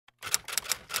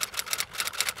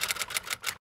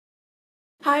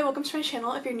Hi, welcome to my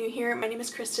channel. If you're new here, my name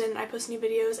is Kristen and I post new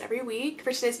videos every week.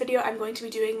 For today's video, I'm going to be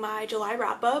doing my July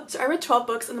wrap-up. So I read 12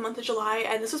 books in the month of July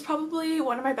and this was probably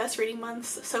one of my best reading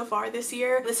months so far this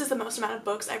year. This is the most amount of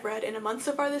books I've read in a month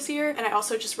so far this year, and I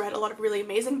also just read a lot of really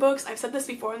amazing books. I've said this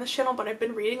before on this channel, but I've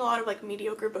been reading a lot of like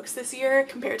mediocre books this year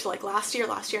compared to like last year.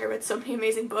 Last year I read so many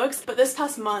amazing books, but this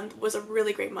past month was a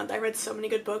really great month. I read so many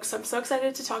good books, so I'm so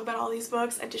excited to talk about all these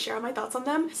books and to share all my thoughts on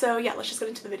them. So yeah, let's just get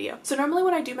into the video. So normally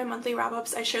when I do my monthly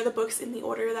wrap-ups, I share the books in the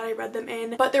order that I read them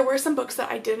in, but there were some books that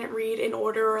I didn't read in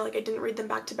order, or like I didn't read them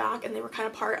back to back and they were kind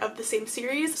of part of the same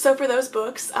series. So for those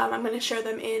books, I'm going to share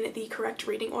them in the correct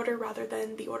reading order rather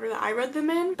than the order that I read them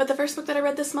in. But the first book that I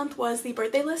read this month was The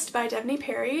Birthday List by Devney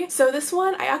Perry. So this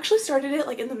one, I actually started it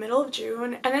like in the middle of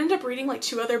June and I ended up reading like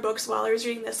 2 other books while I was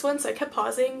reading this one, so I kept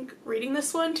pausing reading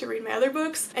this one to read my other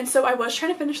books. And so I was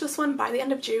trying to finish this one by the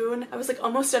end of June. I was like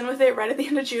almost done with it right at the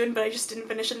end of June, but I just didn't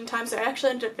finish it in time, so I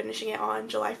actually ended up finishing it on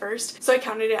July 1st. So I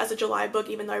counted it as a July book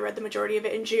even though I read the majority of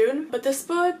it in June. But this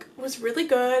book was really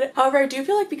good. However, I do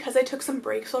feel like because I took some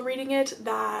breaks while reading it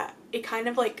that it kind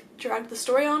of like dragged the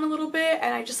story on a little bit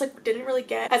and I just like didn't really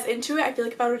get as into it. I feel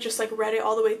like if I would have just like read it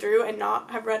all the way through and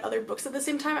not have read other books at the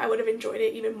same time, I would have enjoyed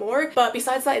it even more. But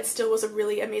besides that, it still was a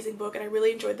really amazing book and I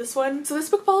really enjoyed this one. So this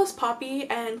book follows Poppy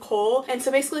and Cole, and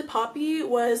so basically Poppy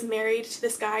was married to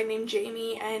this guy named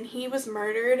Jamie and he was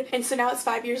murdered, and so now it's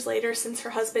 5 years later since her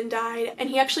husband died, and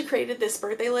he actually created this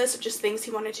birthday list of just things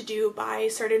he wanted to do by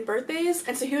certain birthdays,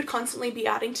 and so he would constantly be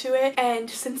adding to it. And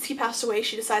since he passed away,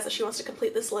 she decides that she wants to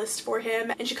complete this list for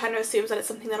him, and she kind of assumes that it's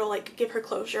something that'll like give her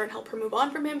closure and help her move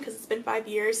on from him because it's been 5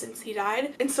 years since he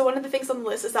died. And so one of the things on the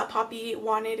list is that Poppy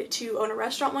wanted to own a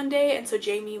restaurant one day, and so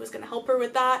Jamie was going to help her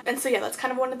with that. And so yeah, that's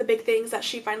kind of one of the big things that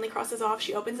she finally crosses off.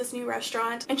 She opens this new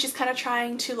restaurant and she's kind of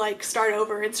trying to like start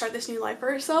over and start this new life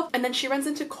for herself. And then she runs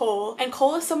into Cole, and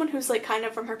Cole is someone who's like kind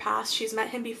of from her past. She's met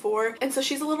him before, and so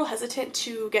she's a little hesitant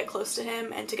to get close to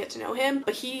him and to get to know him,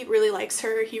 but he really likes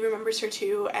her. He remembers her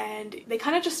too, and they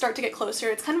kind of just start to get closer.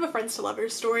 It's kind of a friends to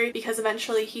lovers story because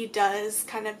eventually he does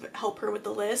kind of help her with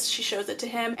the list. She shows it to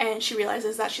him and she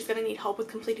realizes that she's gonna need help with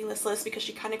completing this list because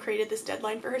she kind of created this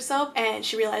deadline for herself, and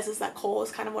she realizes that Cole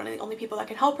is kind of one of the only people that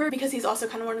can help her because he's also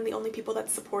kind of one of the only people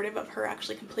that's supportive of her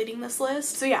actually completing this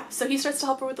list. So yeah, so he starts to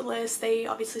help her with the list. They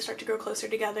obviously start to grow closer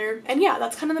together, and yeah,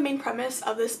 that's kind of the main premise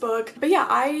of this book. But yeah,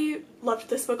 I loved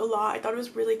this book a lot. I thought it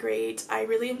was really great. I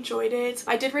really enjoyed it.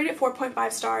 I did rate it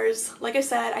 4.5 stars. Like I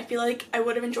said, I feel like I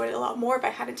would have enjoyed it a lot more if I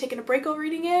hadn't taken a break while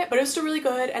reading it, but it was still really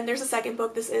good. And there's a second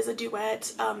book. This is a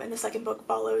duet, and the second book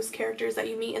follows characters that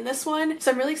you meet in this one.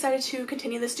 So I'm really excited to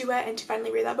continue this duet and to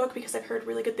finally read that book because I've heard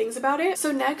really good things about it.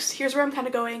 So next, here's where I'm kind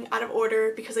of going out of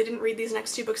order because I didn't read these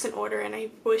next 2 books in order and I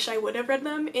wish I would have read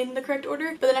them in the correct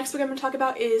order. But the next book I'm going to talk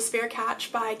about is Fair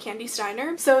Catch by Candy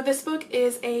Steiner. So this book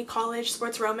is a college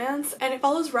sports romance and it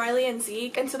follows Riley and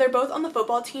Zeke, and so they're both on the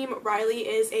football team. Riley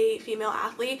is a female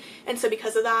athlete, and so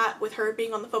because of that, with her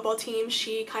being on the football team,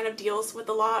 she kind of deals with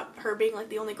a lot, her being like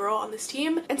the only girl on this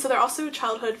team. And so they're also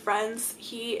childhood friends.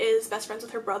 He is best friends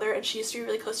with her brother and she used to be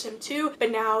really close to him too, but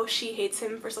now she hates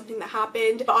him for something that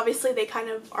happened. But obviously they kind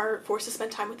of are forced to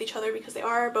spend time with each other because they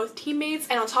are both teammates,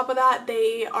 and on top of that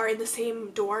they are in the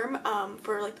same dorm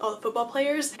for like all the football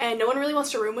players, and no one really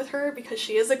wants to room with her because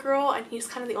she is a girl and he's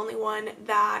kind of the only one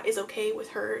that is okay with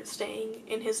her staying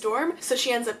in his dorm. So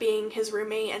she ends up being his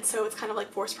roommate, and so it's kind of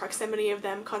like forced proximity of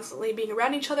them constantly being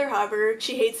around each other. However,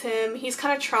 she hates him. He's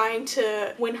kind of trying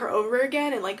to win her over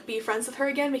again and like be friends with her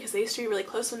again because they used to be really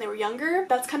close when they were younger.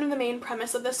 That's kind of the main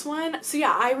premise of this one. So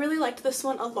yeah, I really liked this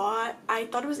one a lot. I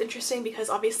thought it was interesting because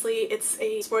obviously it's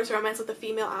a sports romance with a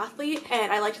female athlete,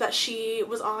 and I liked that she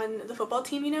was on the football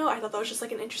team, you know. I thought that was just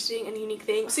like an interesting and unique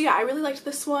thing. So yeah, I really liked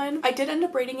this one. I did end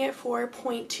up rating it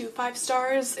 4.25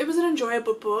 stars. It was an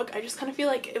enjoyable book. I just kind of feel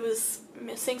like it was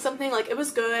missing something. Like, it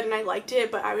was good and I liked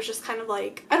it, but I was just kind of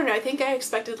like, I don't know, I think I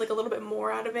expected like a little bit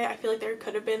more out of it. I feel like there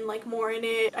could have been like more in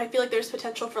it. I feel like there's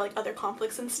potential for like other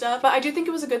conflicts and stuff, but I do think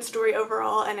it was a good story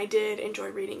overall and I did enjoy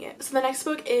reading it. So the next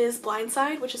book is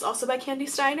Blindside, which is also by Candy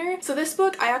Steiner. So this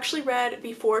book I actually read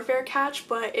before Fair Catch,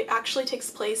 but it actually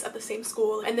takes place at the same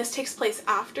school, and this takes place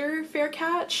after Fair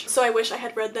Catch. So I wish I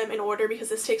had read them in order because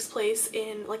this takes place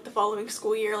in like the following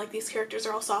school year. Like, these characters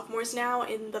are all sophomores now.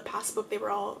 In the past book they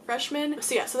were all freshmen. attention.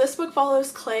 So yeah, so this book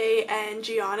follows Clay and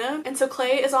Gianna. And so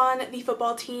Clay is on the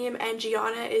football team and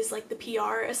Gianna is like the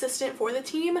PR assistant for the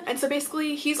team. And so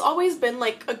basically he's always been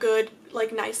like a good,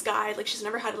 like nice guy. Like she's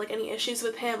never had like any issues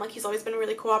with him. Like he's always been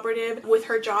really cooperative with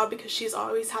her job because she's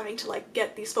always having to like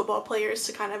get these football players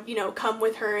to kind of, you know, come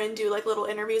with her and do like little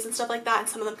interviews and stuff like that, and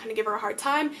some of them kind of give her a hard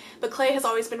time. But Clay has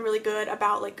always been really good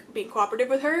about like being cooperative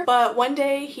with her. But one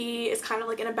day he is kind of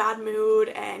like in a bad mood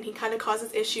and he kind of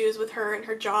causes issues with her and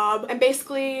her job, and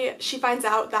basically she finds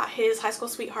out that his high school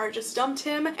sweetheart just dumped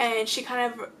him, and she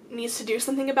kind of needs to do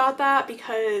something about that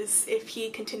because if he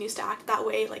continues to act that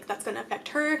way, like that's going to affect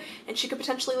her and she could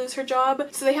potentially lose her job.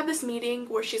 So they have this meeting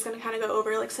where she's going to kind of go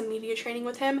over like some media training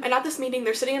with him, and at this meeting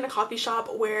they're sitting in a coffee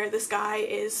shop where this guy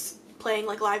is playing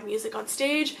like live music on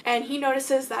stage, and he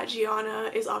notices that Gianna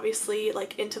is obviously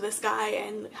like into this guy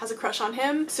and has a crush on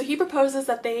him. So he proposes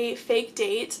that they fake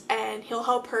date and he'll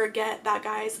help her get that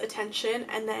guy's attention,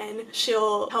 and then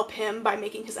she'll help him by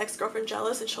making his ex-girlfriend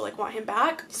jealous and she'll like want him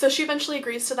back. So she eventually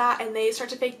agrees to that and they start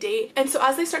to fake date. And so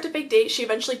as they start to fake date, she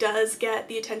eventually does get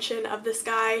the attention of this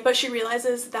guy, but she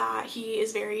realizes that he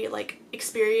is very like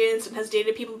experienced and has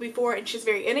dated people before and she's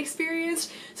very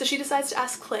inexperienced. So she decides to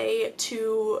ask Clay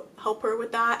to help her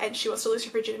with that, and she wants to lose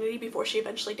her virginity before she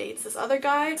eventually dates this other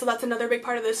guy. So that's another big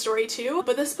part of this story too.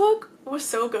 But this book was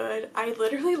so good. I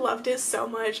literally loved it so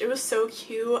much. It was so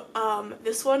cute.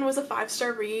 This one was a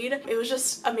 5-star read. It was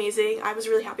just amazing. I was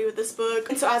really happy with this book.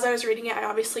 And so as I was reading it, I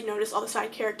obviously noticed all the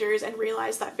side characters and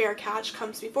realized that Fair Catch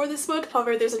comes before this book.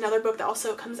 However, there's another book that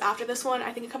also comes after this one.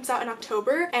 I think it comes out in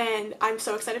October, and I'm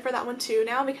so excited for that one too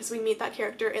now because we meet that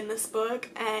character in this book,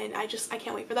 and I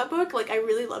can't wait for that book. Like I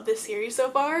really love this series so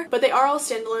far, but they are all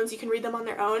standalones. You can read them on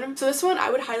their own. So this one I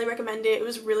would highly recommend it. It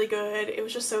was really good. It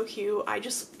was just so cute. I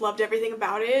just loved everything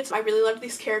about it. I really loved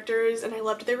these characters and I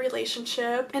loved their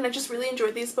relationship, and I just really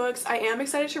enjoyed these books. I am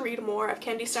excited to read more of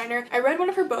Candy Steiner. I read one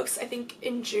of her books I think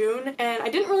in June and I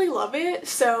didn't really love it,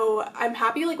 so I'm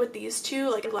happy like with these two.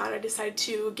 Like I'm glad I decided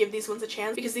to give these ones a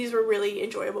chance because these were really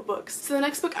enjoyable books. So the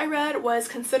next book I read was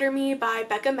Consider Me by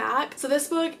Becca Mack. So this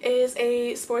book is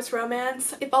a sports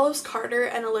romance. It follows Carter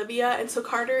and Olivia, and so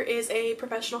Carter is a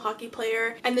professional hockey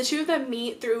player and the two of them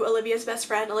meet through Olivia's best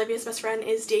friend. Olivia's best friend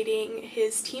is dating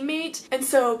his teammate, and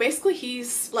so basically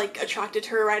he's like attracted to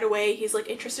her right away. He's like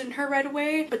interested in her right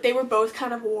away, but they were both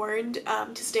kind of warned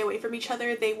to stay away from each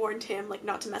other. They warned him like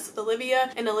not to mess with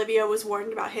Olivia, and Olivia was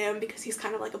warned about him because he's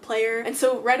kind of like a player, and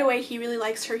so right away he really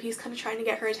likes her. He's kind of trying to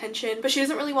get her attention, but she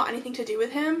doesn't really want anything to do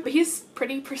with him. But he's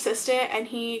pretty persistent and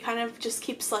he kind of just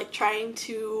keeps like trying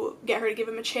to get her to give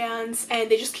him a chance, and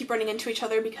they just keep running into each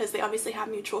other because they obviously have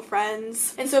mutual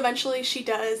friends. And so eventually she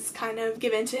does kind of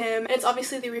give in to him, and it's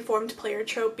obviously the reformed player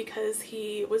trope because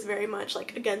he was very much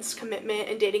like against commitment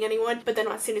and dating anyone, but then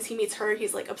as soon as he meets her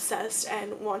he's like obsessed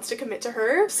and wants to commit to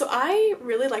her. So I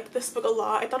really liked this book a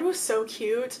lot. I thought it was so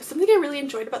cute. Something I really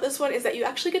enjoyed about this one is that you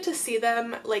actually get to see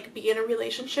them like be in a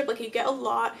relationship. Like you get a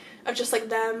lot of just like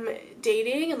them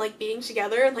dating and like being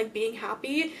together and like being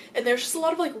happy, and there's just a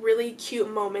lot of like really cute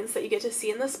moments that you get to see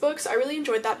in this book. So I really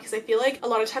enjoyed that because I feel like a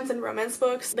lot of times in romance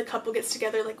books the couple gets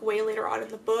together like way later on in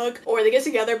the book, or they get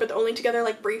together but they're only together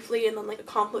like briefly and then like a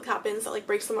conflict happens that like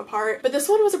breaks them apart. But this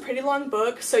one was a pretty long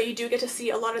book, so you do get to see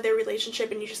a lot of their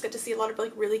relationship and you just get to see a lot of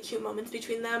like really cute moments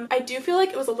between them. I do feel like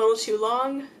it was a little too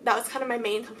long. That was kind of my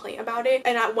main complaint about it,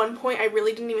 and at one point I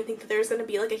really didn't even think that there was going to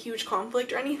be like a huge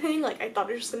conflict or anything. Like I thought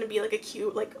it was just going to be like a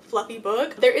cute like fluffy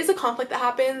book. There is a conflict that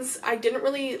happens. I didn't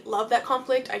really love that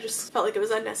conflict. I just felt like it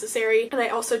was unnecessary, and I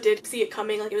also did see it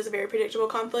coming. Like it was a very predictable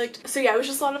conflict. So yeah, it was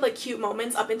just a lot of like cute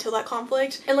moments up until that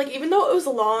conflict, and like even though it was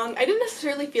long, I didn't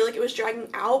necessarily feel like it was dragging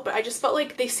out, but I just felt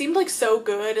like they seemed like so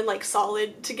good and like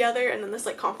solid together, and then this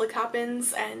like conflict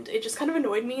happens and it just kind of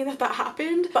annoyed me that that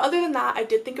happened. But other than that, I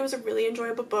did think it was a really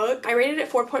enjoyable book. I rated it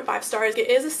 4.5 stars. It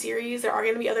is a series. There are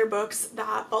going to be other books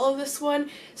that follow this one,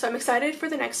 so I'm excited for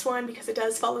the next one because it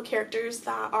does follow characters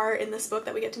that are in this book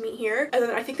that we get to meet here. And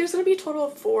then I think there's going to be a total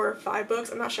of 4 or 5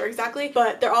 books. I'm not sure exactly,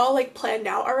 but they're all like planned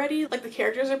out already. Like the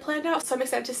characters are planned out, so I'm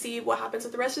excited to see what happens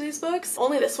with the rest of these books.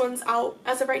 Only this one's out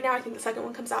as of right now. I think the second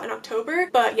one comes out in October,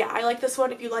 but yeah, I like this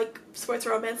one. If you like sports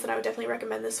romance, then I would definitely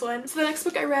recommend this one. So the next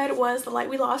book I read was The Light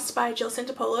We Lost by Jill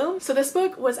Santopolo. So this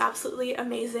book was absolutely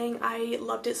amazing. I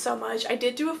loved it so much. I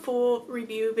did do a full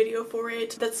review video for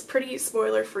it that's pretty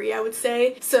spoiler free, I would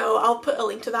say, so I'll put a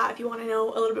link to that if you want to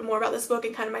know a little bit more about this book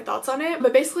and kind of my thoughts on it.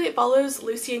 But basically it follows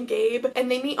Lucy and Gabe, and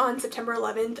they meet on September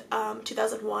 11th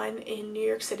 2001 in New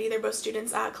York City. They're both students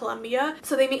students at Columbia.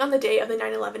 So they meet on the day of the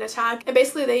 9/11 attack, and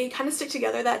basically they kind of stick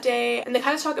together that day, and they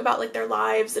kind of talk about like their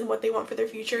lives and what they want for their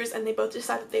futures, and they both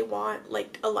decide that they want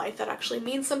like a life that actually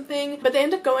means something. But they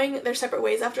end up going their separate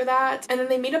ways after that, and then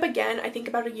they meet up again, I think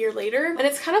about a year later, and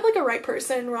it's kind of like a right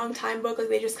person, wrong time book. Like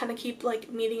they just kind of keep like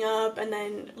meeting up and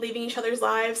then leaving each other's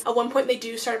lives. At one point they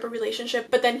do start up a relationship,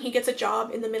 but then he gets a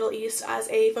job in the Middle East as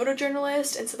a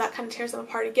photojournalist, and so that kind of tears them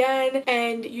apart again,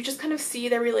 and you just kind of see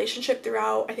their relationship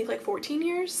throughout, I think, like 14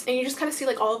 years, and you just kind of see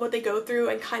like all of what they go through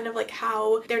and kind of like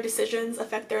how their decisions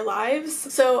affect their lives.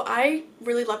 So I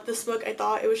really loved this book. I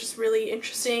thought it was just really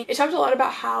interesting. It talked a lot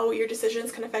about how your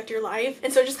decisions can affect your life,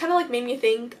 and so it just kind of like made me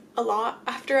think a lot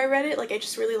after I read it. Like I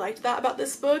just really liked that about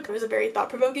this book. It was a very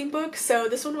thought-provoking book, so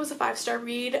this one was a 5-star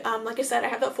read. Like I said, I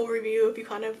have that full review if you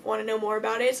kind of want to know more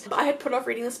about it. But I had put off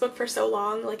reading this book for so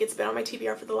long, like it's been on my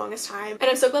TBR for the longest time, and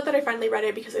I'm so glad that I finally read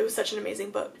it because it was such an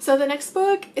amazing book. So the next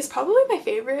book is probably my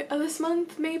favorite of this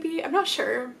month, maybe. I'm not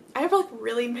sure. I have like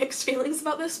really mixed feelings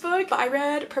about this book, but I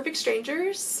read Perfect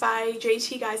Strangers by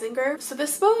J.T. Geisinger. So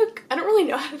this book, I don't really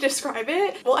know how to describe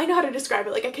it. Well, I know how to describe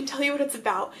it, like I can tell you what it's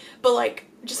about, but like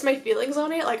just my feelings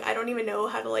on it, like I don't even know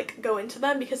how to like go into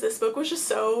them because this book was just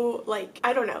so like,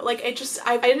 I don't know, like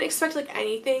I didn't expect like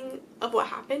anything of what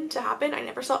happened to happen. I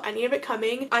never saw any of it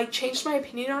coming. I changed my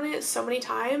opinion on it so many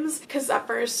times because at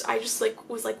first I just like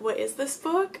was like, what is this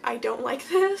book? I don't like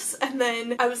this. And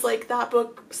then I was like, that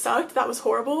book sucked, that was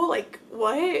horrible, like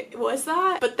what was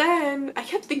that? But then I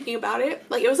kept thinking about it.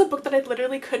 Like it was a book that I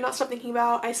literally could not stop thinking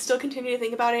about. I still continue to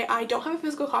think about it. I don't have a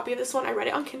physical copy of this one. I read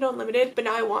it on Kindle Unlimited, but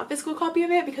now I want a physical copy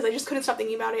of it because I just couldn't stop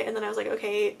thinking about it. And then I was like,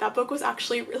 okay, that book was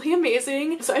actually really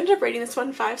amazing. So I ended up rating this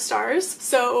one 5 stars.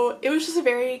 So it was just a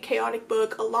very chaotic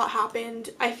book. A lot happened.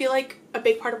 I feel like a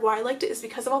big part of why I liked it is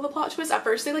because of all the plot twists. At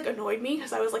first they like annoyed me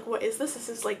because I was like, what is this? This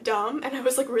is like dumb, and I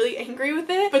was like really angry with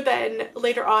it. But then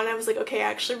later on I was like, okay, I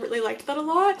actually really liked that a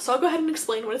lot. So I'll go ahead and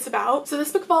explain what it's about. So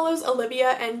this book follows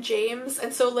Olivia and James,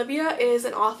 and so Olivia is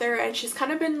an author and she's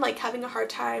kind of been like having a hard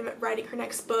time writing her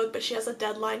next book, but she has a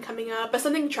deadline coming up. But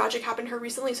something tragic happened to her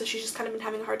recently, so she's just kind of been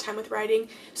having a hard time with writing.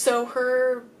 So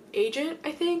her agent,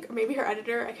 I think, or maybe her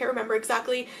editor, I can't remember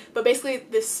exactly, but basically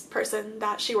this person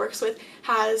that she works with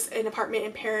has an apartment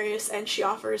in Paris, and she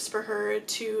offers for her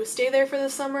to stay there for the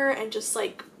summer and just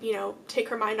like, you know, take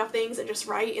her mind off things and just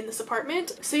write in this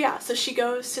apartment. So yeah, so she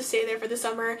goes to stay there for the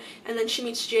summer, and then she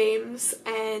meets James,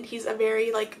 and he's a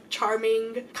very like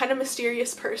charming, kind of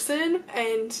mysterious person,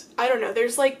 and I don't know,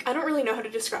 there's like, I don't really know how to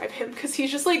describe him because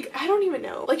he's just like, I don't even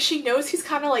know, like she knows he's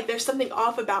kind of like, there's something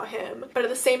off about him, but at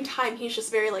the same time he's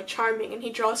just very like charming, and he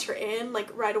draws her in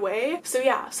like right away. So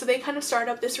yeah, so they kind of start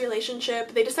up this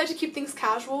relationship. They decide to keep things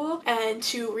casual and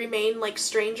to remain like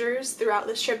strangers throughout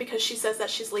this trip because she says that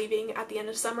she's leaving at the end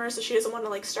of summer, so she doesn't want to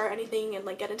like start anything and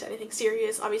like get into anything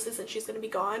serious, obviously, since she's going to be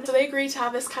gone. So they agree to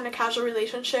have this kind of casual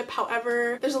relationship.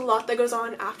 However, there's a lot that goes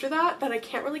on after that I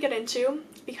can't really get into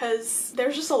because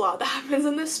there's just a lot that happens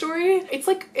in this story. It's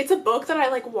like, it's a book that I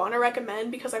like want to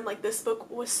recommend because I'm like, this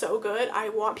book was so good, I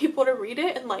want people to read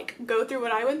it and like go through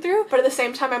what I went through. But at the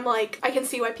same time I'm like, I can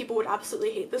see why people would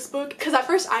absolutely hate this book because at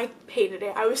first I hated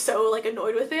it. I was so like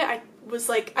annoyed with it. I was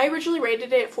like, I originally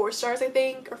rated it 4 stars, I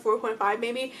think, or 4.5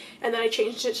 maybe, and then I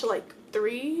changed it to like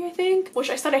 3, I think, which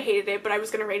I said I hated it, but I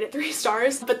was gonna rate it 3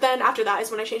 stars. But then after that is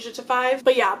when I changed it to 5.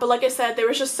 But yeah, but like I said, there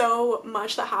was just so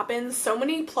much that happens, so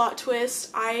many plot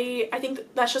twists. I think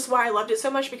that's just why I loved it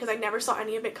so much, because I never saw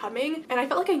any of it coming, and I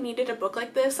felt like I needed a book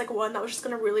like this, like one that was just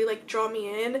gonna really like draw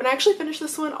me in. And I actually finished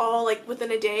this one all like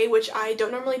within a day, which I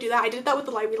don't normally do that. I did that with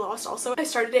The Light We Lost also. I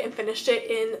started it and finished it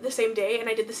in the same day, and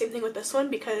I did the same thing with this one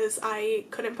because I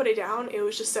couldn't put it down. It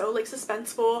was just so like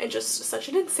suspenseful and just such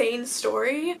an insane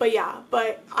story. But yeah,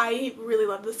 but I really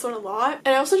loved this one a lot,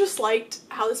 and I also just liked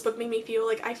how this book made me feel.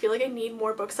 Like, I feel like I need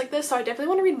more books like this, so I definitely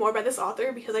want to read more by this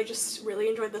author because I just really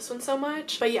enjoyed this one so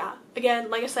much. But yeah,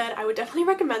 again, like I said, I would definitely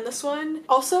recommend this one.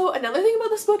 Also, another thing about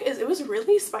this book is it was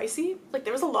really spicy. Like,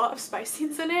 there was a lot of spice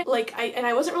scenes in it, like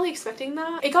I wasn't really expecting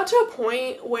that. It got to a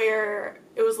point where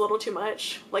it was a little too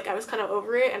much. Like, I was kind of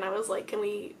over it, and I was like, can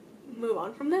we move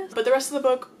on from this? But the rest of the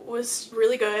book was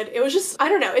really good. It was just, I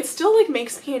don't know, it still like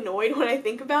makes me annoyed when I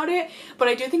think about it, but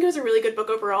I do think it was a really good book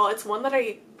overall. It's one that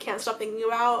I can't stop thinking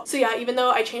about. So yeah, even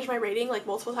though I changed my rating like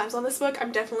multiple times on this book,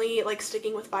 I'm definitely like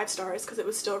sticking with 5 stars because it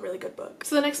was still a really good book.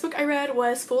 So the next book I read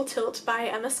was Full Tilt by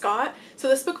Emma Scott. So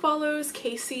this book follows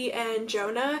Casey and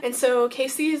Jonah, and so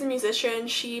Casey is a musician.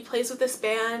 She plays with this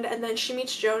band, and then she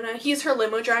meets Jonah. He's her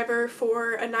limo driver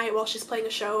for a night while she's playing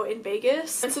a show in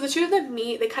Vegas, and so the two of them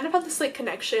meet. They kind of have this like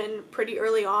connection pretty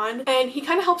early on, on, and he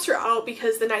kind of helps her out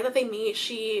because the night that they meet,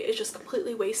 she is just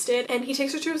completely wasted, and he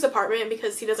takes her to his apartment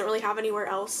because he doesn't really have anywhere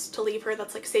else to leave her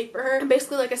that's like safe for her. And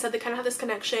basically, like I said, they kind of have this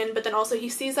connection, but then also he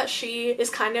sees that she is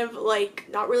kind of like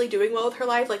not really doing well with her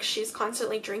life. Like she's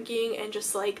constantly drinking and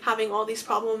just like having all these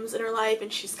problems in her life,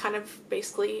 and she's kind of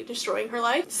basically destroying her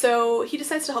life. So he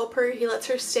decides to help her. He lets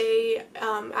her stay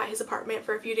at his apartment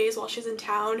for a few days while she's in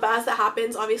town. But as that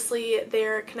happens, obviously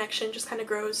their connection just kind of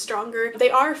grows stronger.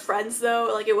 They are friends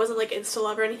though, like it wasn't like insta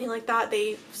love or anything like that.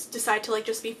 They decide to like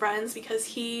just be friends because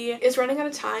he is running out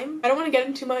of time. I don't want to get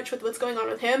into too much with what's going on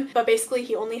with him, but basically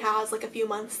he only has like a few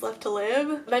months left to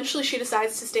live. Eventually she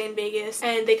decides to stay in Vegas,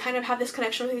 and they kind of have this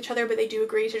connection with each other, but they do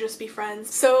agree to just be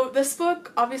friends. So this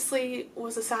book obviously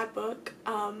was a sad book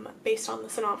based on the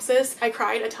synopsis. I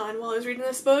cried a ton while I was reading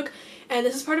this book, and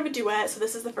this is part of a duet, so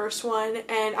this is the first one,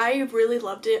 and I really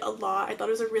loved it a lot. I thought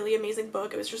it was a really amazing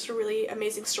book. It was just a really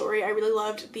amazing story. I really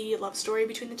loved the love story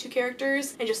between the two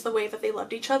characters and just the way that they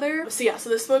loved each other. So yeah, so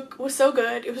this book was so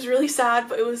good. It was really sad,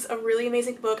 but it was a really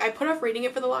amazing book. I put off reading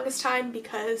it for the longest time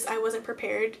because I wasn't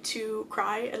prepared to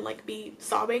cry and like be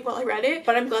sobbing while I read it,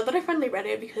 but I'm glad that I finally read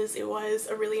it because it was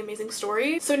a really amazing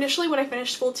story. So initially when I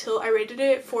finished Full Tilt, I rated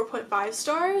it 4.5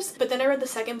 stars, but then I read the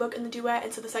second book in the duet,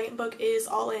 and so the second book is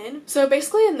All In. So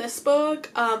basically in this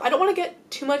book, I don't want to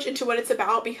get too much into what it's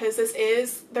about because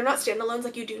they're not standalones.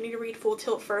 Like you do need to read Full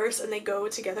Tilt first and they go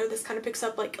together. This kind of picks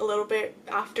up like a little bit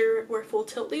after where Full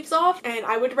Tilt leaves off, and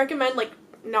I would recommend like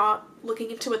not looking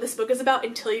into what this book is about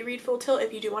until you read Full Tilt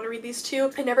if you do want to read these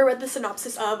two. I never read the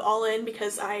synopsis of All In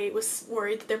because I was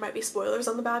worried that there might be spoilers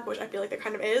on the back, which I feel like there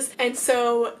kind of is. And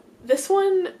so this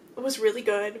one was really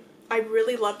good. I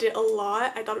really loved it a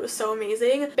lot. I thought it was so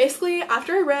amazing. Basically,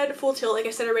 after I read Full Tilt, like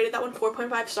I said, I rated that one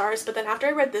 4.5 stars, but then after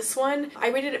I read this one, I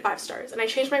rated it 5 stars, and I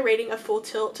changed my rating of Full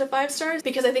Tilt to 5 stars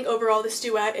because I think overall this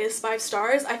duet is 5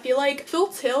 stars. I feel like Full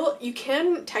Tilt, you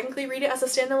can technically read it as a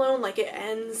standalone, like it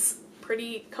ends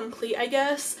pretty complete, I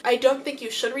guess. I don't think you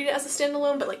should read it as a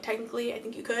standalone, but like technically I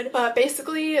think you could. But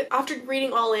basically after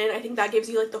reading All In, I think that gives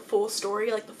you like the full story,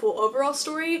 like the full overall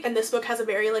story, and this book has a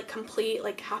very like complete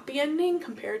like happy ending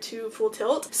compared to Full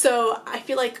Tilt. So I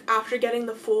feel like after getting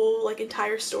the full like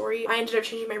entire story, I ended up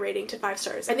changing my rating to 5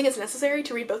 stars. I think it's necessary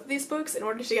to read both of these books in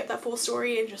order to get that full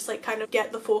story and just like kind of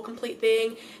get the full complete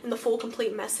thing and the full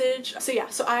complete message. So yeah,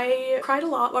 so I cried a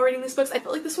lot while reading these books. I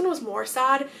felt like this one was more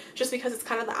sad just because it's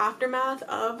kind of the aftermath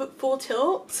of Full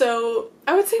Tilt. So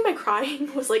I would say my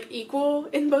crying was like equal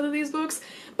in both of these books,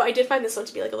 but I did find this one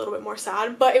to be like a little bit more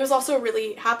sad. But it was also a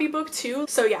really happy book too.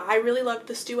 So yeah, I really loved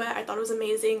this duet. I thought it was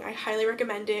amazing. I highly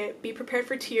recommend it. Be prepared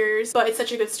for tears, but it's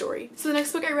such a good story. So the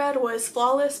next book I read was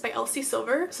Flawless by Elsie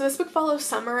Silver. So this book follows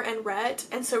Summer and Rhett,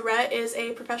 and so Rhett is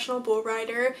a professional bull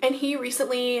rider, and he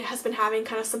recently has been having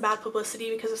kind of some bad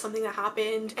publicity because of something that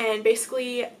happened, and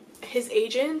basically his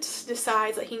agent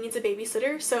decides that he needs a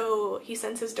babysitter, so he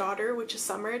sends his daughter, which is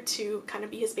Summer, to kind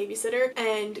of be his babysitter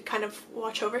and kind of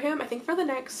watch over him, I think for the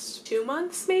next 2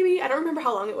 months maybe. I don't remember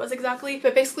how long it was exactly,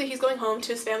 but basically he's going home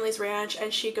to his family's ranch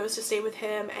and she goes to stay with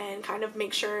him and kind of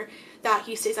make sure that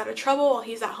he stays out of trouble while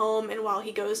he's at home and while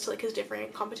he goes to like his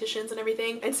different competitions and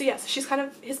everything. And so yes, she's kind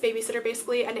of his babysitter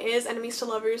basically, and it is enemies to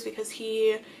lovers because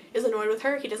he is annoyed with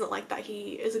her. He doesn't like that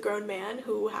he is a grown man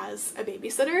who has a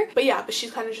babysitter. But yeah, but she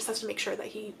kind of just has to make sure that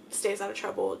he stays out of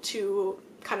trouble to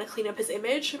kind of clean up his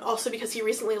image. Also because he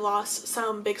recently lost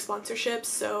some big sponsorships,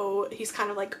 so he's kind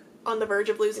of like on the verge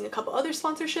of losing a couple other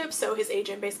sponsorships, so his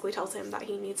agent basically tells him that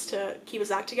he needs to keep his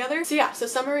act together. So yeah, so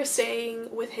Summer is staying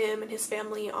with him and his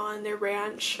family on their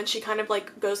ranch, and she kind of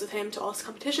like goes with him to all his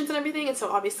competitions and everything, and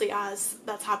so obviously as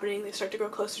that's happening they start to grow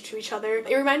closer to each other.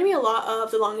 It reminded me a lot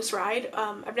of The Longest Ride.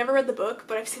 I've never read the book,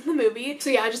 but I've seen the movie, so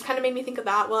yeah, it just kind of made me think of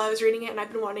that while I was reading it, and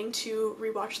I've been wanting to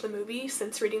rewatch the movie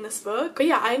since reading this book. But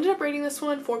yeah, I ended up rating this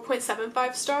one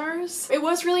 4.75 stars. It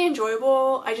was really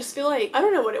enjoyable. I just feel like, I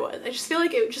don't know what it was, I just feel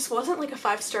like it just wasn't like a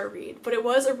 5-star read, but it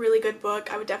was a really good book.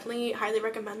 I would definitely highly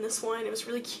recommend this one. It was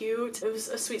really cute. It was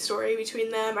a sweet story between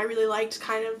them. I really liked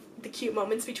kind of the cute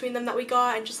moments between them that we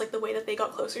got, and just like the way that they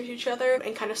got closer to each other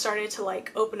and kind of started to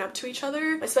like open up to each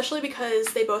other, especially because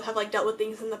they both have like dealt with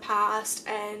things in the past,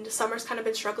 and Summer's kind of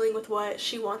been struggling with what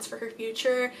she wants for her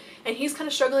future, and he's kind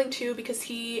of struggling too because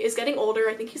he is getting older.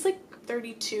 I think he's like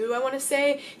 32, I want to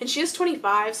say, and she is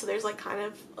 25, so there's like kind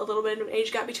of a little bit of an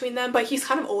age gap between them, but he's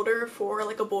kind of older for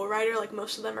like a bull rider. Like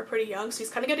most of them are pretty young, so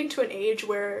he's kind of getting to an age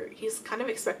where he's kind of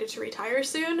expected to retire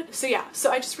soon. So yeah,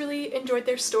 so I just really enjoyed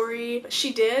their story.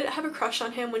 She did have a crush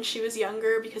on him when she was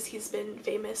younger because he's been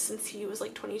famous since he was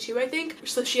like 22, I think.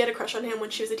 So she had a crush on him when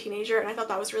she was a teenager, and I thought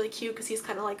that was really cute because he's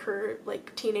kind of like her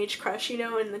like teenage crush, you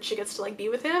know, and then she gets to like be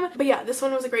with him. But yeah, this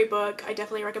one was a great book. I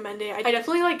definitely recommend it. I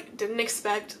definitely like didn't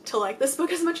expect to like this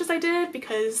book as much as I did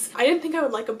because I didn't think I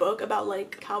would like a book about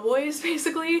like cowboys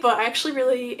basically, but I actually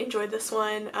really enjoyed this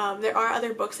one. There are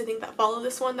other books I think that follow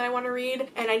this one that I want to read,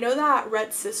 and I know that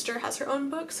Rhett's sister has her own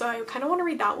book, so I kind of want to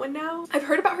read that one now. I've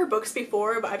heard about her books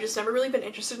before, but I've just never really been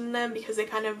interested in them because they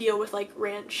kind of deal with like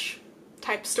ranch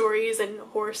type stories and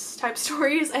horse type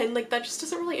stories, and like that just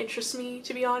doesn't really interest me,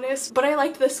 to be honest. But I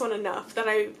liked this one enough that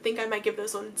I think I might give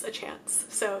those ones a chance.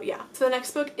 So yeah. So the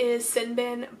next book is Sin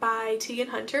Bin by Tegan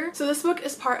Hunter. So this book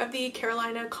is part of the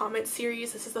Carolina Comet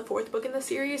series. This is the 4th book in the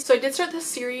series. So I did start this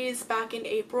series back in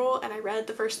April and I read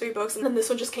the first 3 books, and then this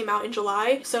one just came out in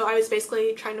July. So I was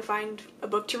basically trying to find a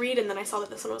book to read, and then I saw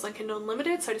that this one was on Kindle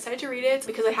Unlimited, so I decided to read it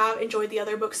because I have enjoyed the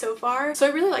other books so far. So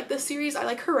I really like this series. I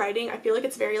like her writing. I feel like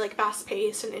it's very like fast-paced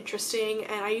and interesting,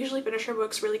 and I usually finish her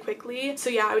books really quickly. So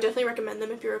yeah, I would definitely recommend them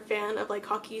if you're a fan of like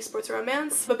hockey, sports, or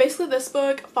romance. But basically this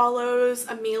book follows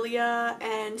Amelia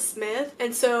and Smith.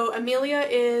 And so Amelia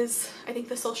is, I think,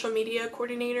 the social media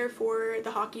coordinator for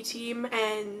the hockey team,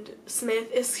 and Smith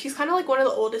is, he's kind of like one of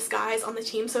the oldest guys on the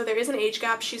team. So there is an age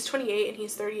gap. She's 28 and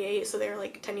he's 38, so they're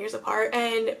like 10 years apart.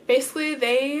 And basically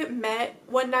they met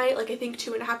one night, like I think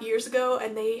 2.5 years ago,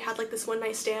 and they had like this one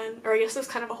night stand, or I guess it was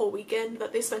kind of a whole weekend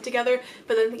that they spent together.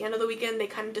 But then at the end of the weekend they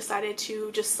kind of decided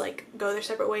to just like go their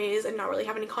separate ways and not really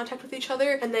have any contact with each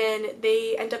other, and then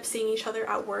they end up seeing each other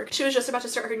at work. She was just about to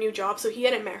start her new job, so he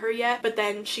hadn't met her yet, but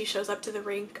then she shows up to the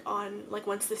rink on like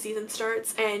once the season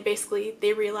starts, and basically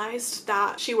they realized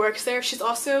that she works there. She's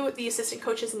also the assistant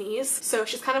coach's niece, so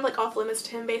she's kind of like off limits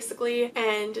to him basically,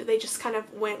 and they just kind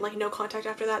of went like no contact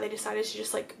after that. They decided to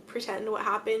just like pretend what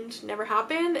happened never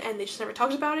happened, and they just never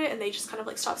talked about it, and they just kind of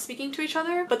like stopped speaking to each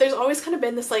other. But there's always kind of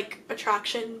been this like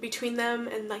attraction between them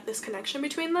and like this connection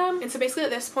between them. And so basically at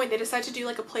this point they decide to do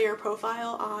like a player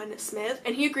profile on Smith,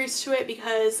 and he agrees to it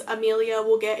because Amelia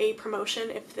will get a promotion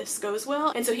if this goes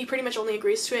well, and so he pretty much only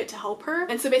agrees to it to help her.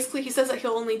 And so basically he says that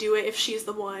he'll only do it if she's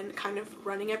the one kind of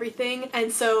running everything,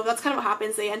 and so that's kind of what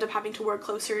happens. They end up having to work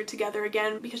closer together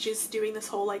again because she's doing this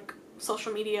whole like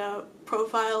social media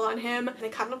profile on him, and they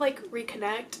kind of like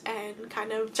reconnect and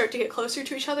kind of start to get closer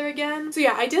to each other again. So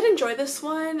yeah, I did enjoy this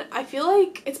one. I feel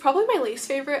like it's probably my least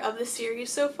favorite of the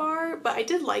series so far, but I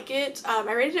did like it. I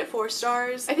rated it 4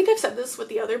 stars. I think I've said this with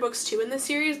the other books too in this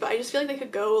series, but I just feel like they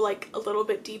could go like a little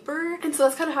bit deeper, and so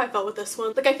that's kind of how I felt with this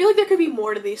one. Like I feel like there could be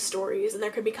more to these stories, and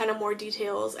there could be kind of more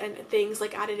details and things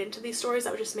like added into these stories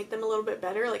that would just make them a little bit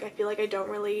better. Like I feel like I don't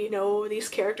really know these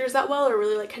characters that well or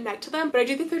really like connect to them, but I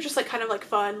do think they're just like kind of like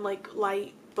fun, like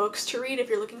light books to read if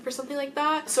you're looking for something like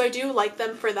that. So I do like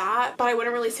them for that, but I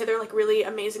wouldn't really say they're like really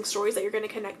amazing stories that you're going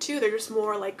to connect to. They're just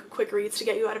more like quick reads to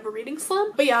get you out of a reading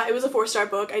slump. But yeah, it was a 4-star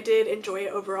book. I did enjoy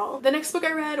it overall. The next book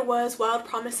I read was Wild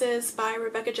Promises by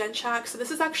Rebecca Genchak. So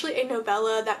this is actually a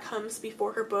novella that comes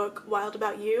before her book Wild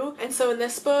About You. And so in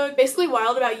this book, basically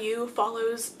Wild About You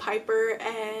follows Piper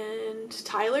and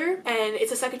Tyler, and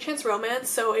it's a second chance romance.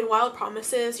 So in Wild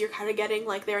Promises, you're kind of getting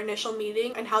like their initial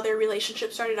meeting and how their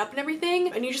relationship started up and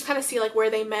everything, and you just kind of see like where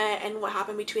they met and what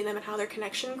happened between them and how their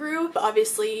connection grew. But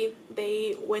obviously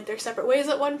they went their separate ways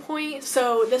at one point.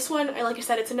 So this one, like I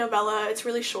said, it's a novella. It's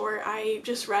really short. I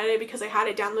just read it because I had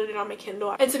it downloaded on my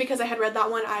Kindle, and so because I had read that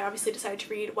one, I obviously decided to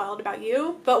read Wild About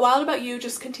You. But Wild About You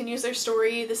just continues their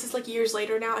story. This is like years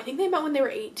later now. I think they met when they were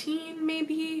 18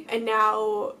 maybe, and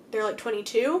now they're like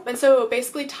 22. And so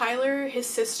basically Tyler, his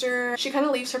sister, she kind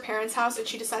of leaves her parents' house and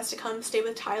she decides to come stay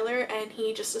with Tyler, and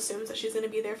he just assumes that she's going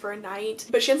to be there for a night,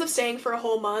 but she ends up staying for a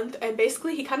whole month. And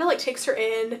basically he kind of like takes her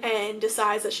in and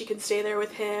decides that she can stay there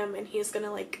with him, and he's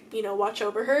gonna like, you know, watch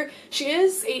over her. She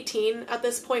is 18 at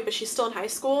this point, but she's still in high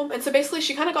school, and so basically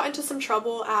she kind of got into some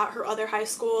trouble at her other high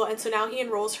school, and so now he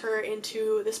enrolls her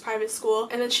into this private school,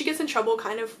 and then she gets in trouble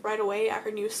kind of right away at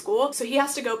her new school, so he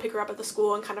has to go pick her up at the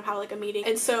school and kind of have like a meeting.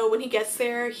 And so when he gets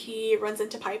there, he runs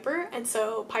into Piper, and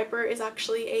so Piper is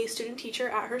actually a student teacher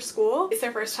at her school. It's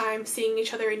their first time seeing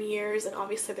each other in years, and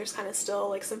obviously there's kind of still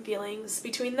like some feelings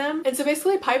between them. And so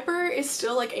basically Piper is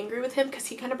still like angry with him because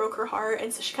he kind of broke her heart,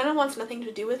 and so she kind of wants nothing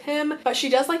to do with him, but she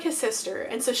does like his sister,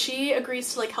 and so she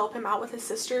agrees to like help him out with his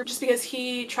sister just because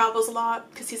he travels a lot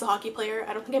because he's a hockey player.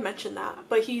 I don't think I mentioned that,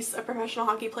 but he's a professional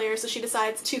hockey player, so she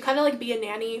decides to kind of like be a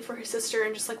nanny for her sister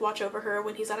and just like watch over her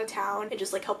when he's out of town and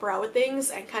just like help her out with things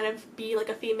and kind of be like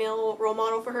a female role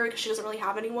model for her because she doesn't really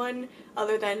have anyone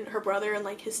other than her brother and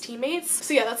like his teammates.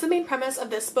 So yeah, that's the main premise of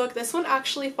this book. This one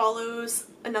actually follows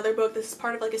another book. This is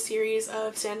part of like a series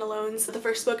of standalones. The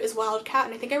first book is Wildcat,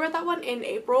 and I think I read that one in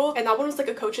April, and that one was like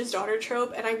a coach's daughter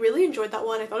trope, and I really enjoyed that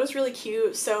one. I thought it was really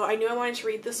cute, so I knew I wanted to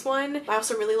read this one. I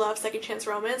also really love second chance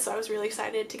romance, so I was really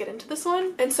excited to get into this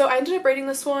one. And so I ended up rating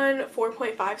this one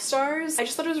 4.5 stars. I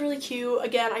just thought it was really cute.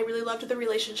 Again, I really loved the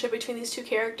relationship between these two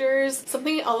characters.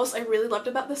 Something else I really loved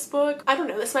about this book, I don't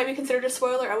know, this might be considered a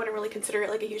spoiler. I wouldn't really consider it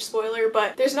like a huge spoiler,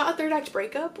 but there's not a third act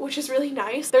breakup, which is really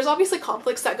nice. There's obviously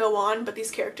conflicts that go on, but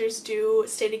these characters do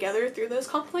stay together through those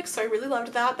conflicts, so I really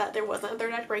loved that there wasn't a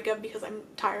third act breakup, because I'm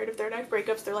tired of third act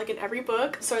breakups. They're like in every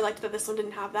book, so I liked that this one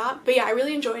didn't have that. But yeah, I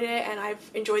really enjoyed it, and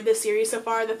I've enjoyed this series so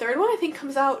far. The third one I think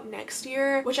comes out next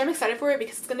year, which I'm excited for it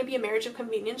because it's going to be a marriage of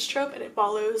convenience trope, and it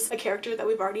follows a character that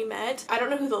we've already met. I don't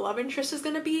know who the love interest is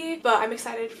going to be, but I'm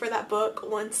excited for that book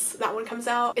once that one comes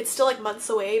out. It's still like months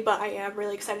away, but I am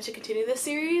really excited to continue this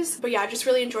series. But yeah, I just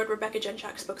really enjoyed Rebecca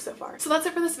Jenchak's book so far. So that's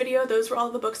it for this video. Those were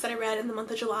all the books that I read in the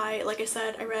month of July. Like I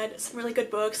said, I read some really good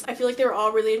books. I feel like they were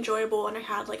all really enjoyable, and I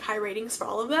had like high ratings for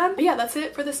all of them. But yeah, that's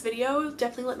it for this video.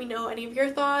 Definitely let me know any of your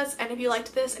thoughts, and if you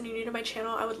liked this and you're new to my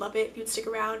channel, I would love it if you'd stick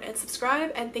around and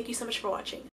subscribe, and thank you so much for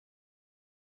watching.